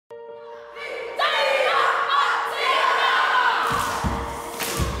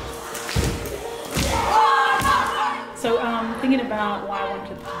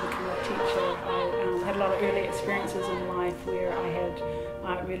where I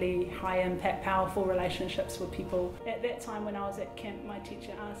had really high impact, powerful relationships with people. At that time when I was at camp, my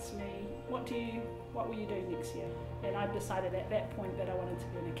teacher asked me, what will you do next year? And I decided at that point that I wanted to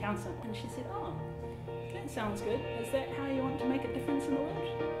be an accountant. And she said, oh, that sounds good. Is that how you want to make a difference in the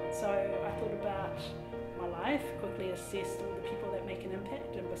world? So I thought about my life, quickly assessed all the people that make an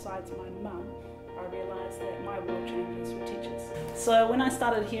impact, and besides my mum, I realised that my world changes with teachers. So when I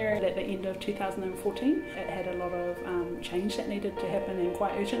started here at the end of 2014, it had a lot of change that needed to happen, and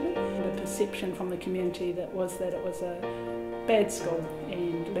quite urgently. The perception from the community that it was a bad school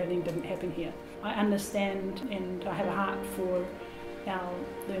and learning didn't happen here. I understand and I have a heart for our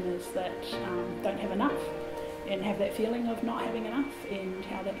learners that don't have enough and have that feeling of not having enough, and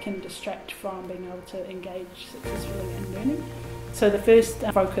how that can distract from being able to engage successfully in learning. So the first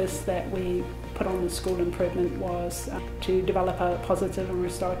focus that we put on the school improvement was to develop a positive and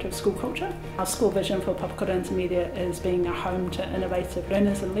restorative school culture. Our school vision for Papakura Intermediate is being a home to innovative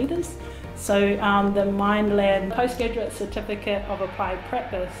learners and leaders. So the MindLab Postgraduate Certificate of Applied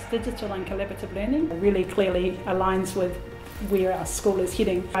Practice, Digital and Collaborative Learning really clearly aligns with where our school is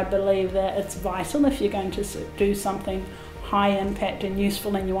heading. I believe that it's vital, if you're going to do something high impact and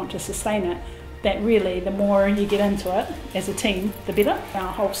useful and you want to sustain it, that really the more you get into it as a team, the better.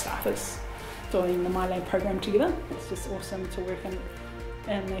 Our whole staff is doing the MindLab program together. It's just awesome to work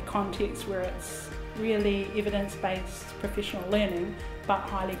in a context where it's really evidence-based professional learning, but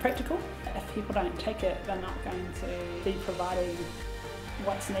highly practical. If people don't take it, they're not going to be providing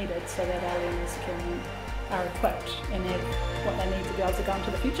what's needed so that our learners are equipped and have what they need to be able to go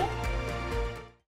into the future.